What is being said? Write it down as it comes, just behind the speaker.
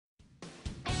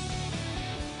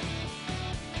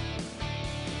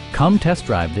Come test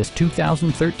drive this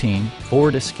 2013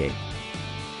 Ford Escape.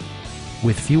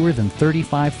 With fewer than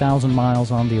 35,000 miles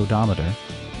on the odometer,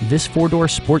 this four-door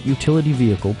sport utility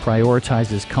vehicle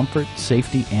prioritizes comfort,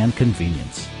 safety, and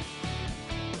convenience.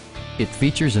 It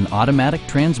features an automatic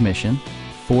transmission,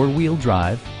 four-wheel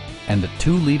drive, and a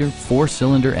 2-liter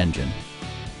 4-cylinder engine.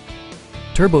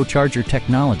 Turbocharger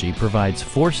technology provides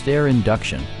forced air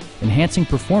induction, enhancing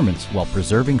performance while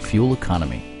preserving fuel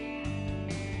economy.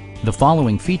 The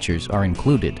following features are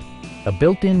included: a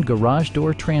built-in garage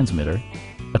door transmitter,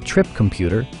 a trip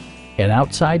computer, an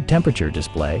outside temperature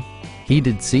display,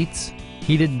 heated seats,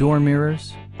 heated door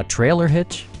mirrors, a trailer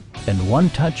hitch, and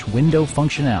one-touch window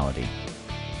functionality.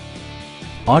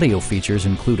 Audio features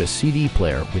include a CD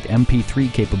player with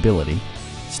MP3 capability,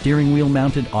 steering wheel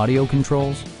mounted audio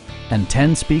controls, and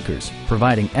 10 speakers,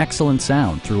 providing excellent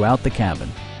sound throughout the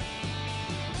cabin.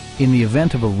 In the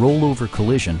event of a rollover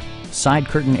collision, side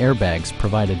curtain airbags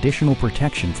provide additional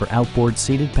protection for outboard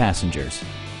seated passengers.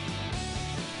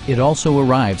 It also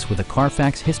arrives with a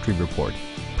Carfax history report,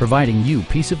 providing you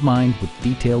peace of mind with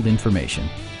detailed information.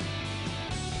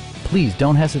 Please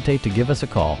don't hesitate to give us a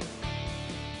call.